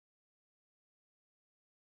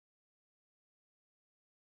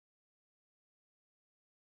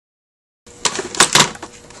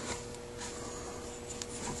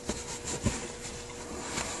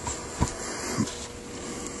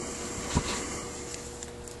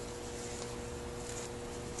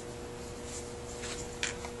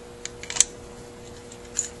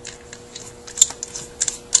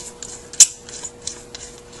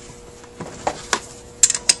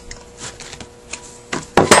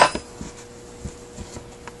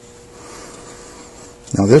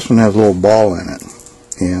Now this one has a little ball in it,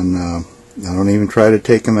 and I don't even try to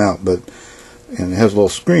take them out, and it has a little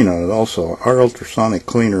screen on it also. Our ultrasonic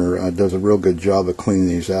cleaner does a real good job of cleaning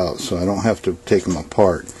these out, so I don't have to take them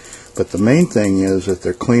apart. But the main thing is that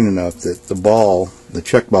they're clean enough that the ball, the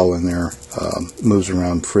check ball in there, moves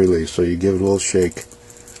around freely. So you give it a little shake,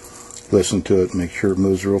 listen to it, make sure it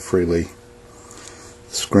moves real freely.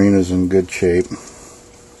 The screen is in good shape.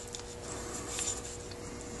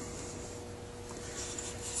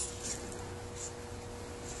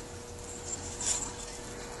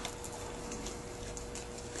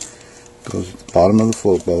 Goes at the bottom of the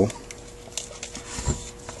float bowl.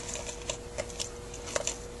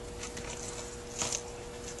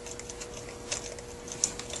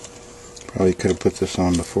 Probably could have put this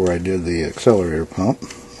on before I did the accelerator pump.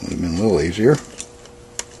 Would have been a little easier.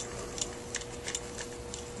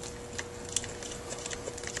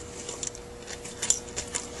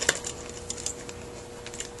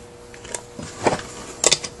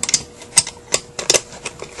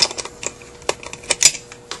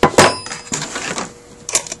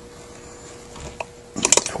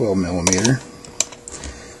 $12mm.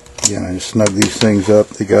 Again, I just snug these things up.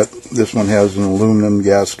 This one has an aluminum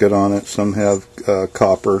gasket on it. Some have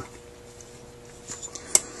copper.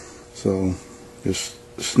 So just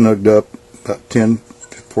snugged up. About 10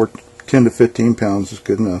 to 15 pounds is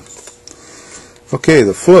good enough. Okay,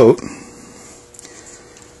 the float.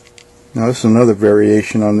 Now this is another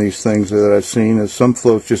variation on these things that I've seen. Is some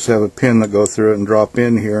floats just have a pin that go through it and drop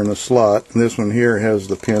in here in the slot. And this one here has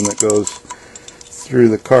the pin that goes through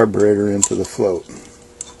the carburetor into the float.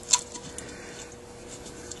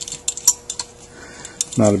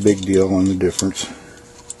 Not a big deal on the difference.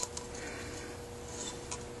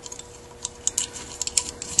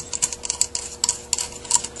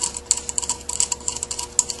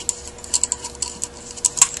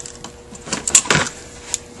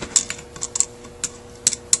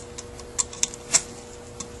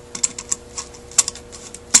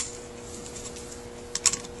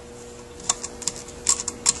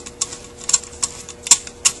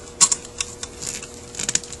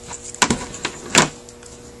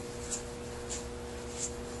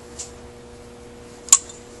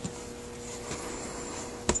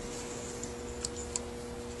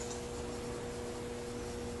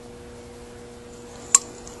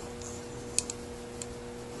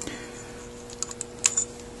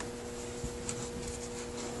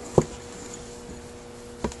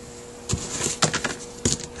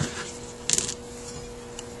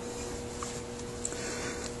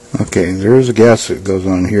 Okay, there is a gasket that goes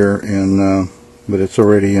on here, and but it's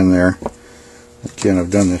already in there. Again,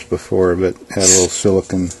 I've done this before, but had a little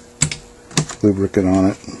silicone lubricant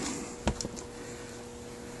on it.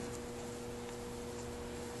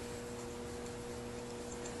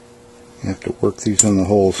 You have to work these in the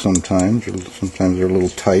holes sometimes. Sometimes they're a little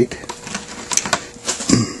tight.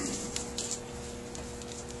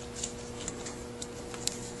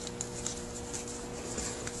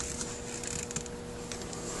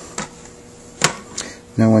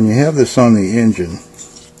 Now when you have this on the engine,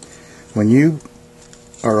 when you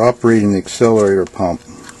are operating the accelerator pump,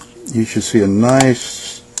 you should see a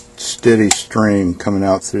nice steady stream coming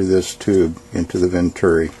out through this tube into the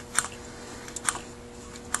venturi.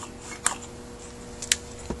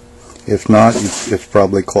 If not, it's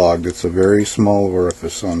probably clogged. It's a very small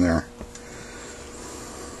orifice on there.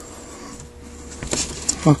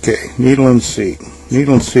 Okay, needle and seat.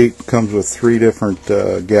 Needle and seat comes with 3 different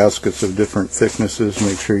gaskets of different thicknesses.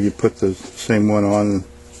 Make sure you put the same one on,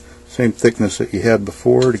 same thickness that you had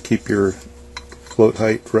before to keep your float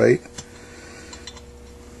height right.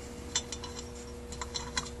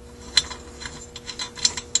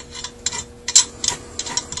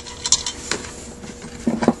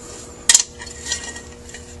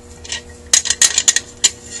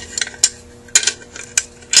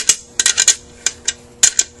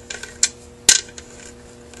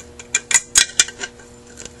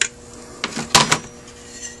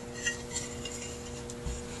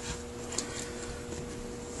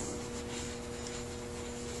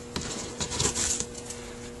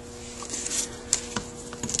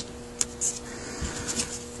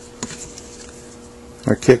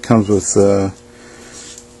 Our kit comes with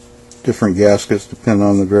different gaskets depending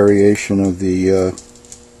on the variation of the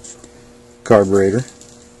carburetor,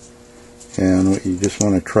 and you just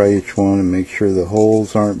want to try each one and make sure the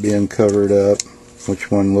holes aren't being covered up,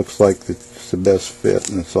 which one looks like it's the best fit,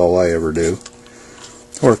 and that's all I ever do.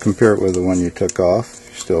 Or compare it with the one you took off if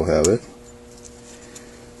you still have it.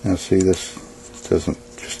 Now see, this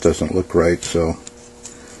just doesn't look right, so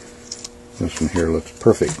this one here looks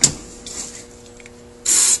perfect.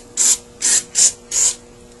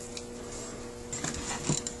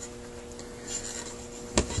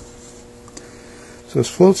 So this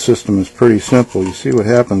float system is pretty simple. You see what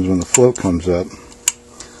happens when the float comes up.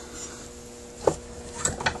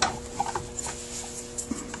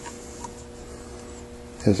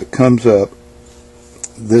 As it comes up,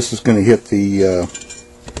 this is going to hit the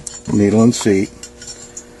needle and seat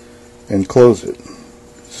and close it.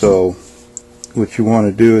 So what you want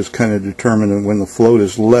to do is kind of determine when the float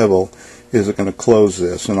is level, is it going to close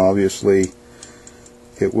this? And obviously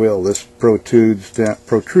it will. This protrudes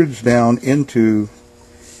down into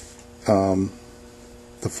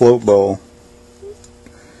the float bowl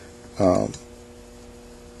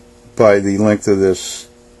by the length of this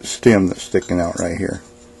stem that's sticking out right here.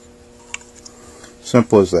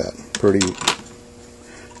 Simple as that.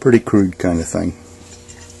 Pretty crude kind of thing.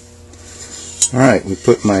 Alright, we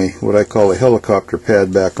put my, what I call a helicopter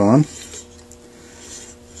pad back on.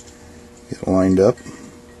 Get lined up.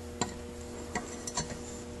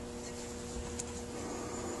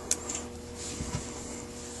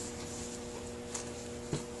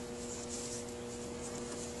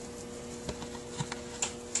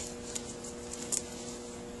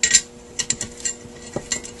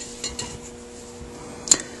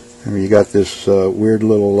 And you got this weird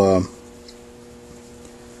little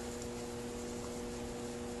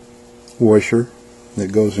washer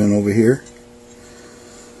that goes in over here.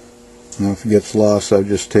 Now if it gets lost, I've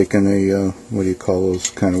just taken a what do you call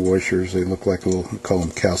those kind of washers? They look like a little, I call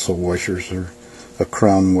them castle washers, or a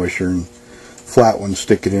crown washer, and flat one,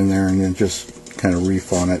 stick it in there and then just kind of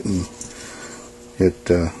reef on it, and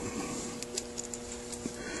it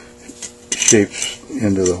shapes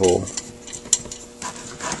into the hole.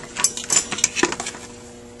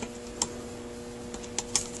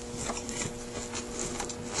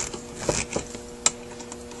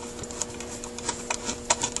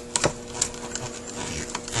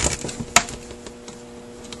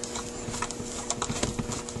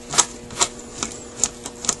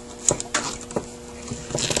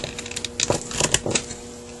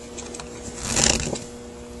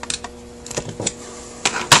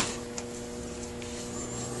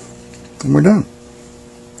 And we're done.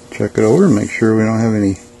 Check it over and make sure we don't have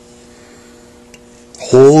any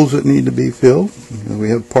holes that need to be filled.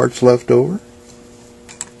 We have parts left over.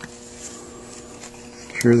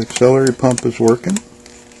 Make sure the auxiliary pump is working.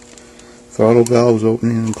 Throttle valves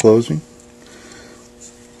opening and closing.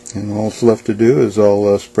 And all that's left to do is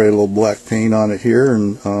I'll spray a little black paint on it here,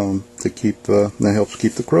 and to keep that helps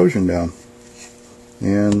keep the corrosion down.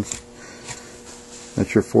 And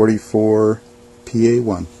that's your 44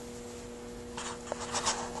 PA1.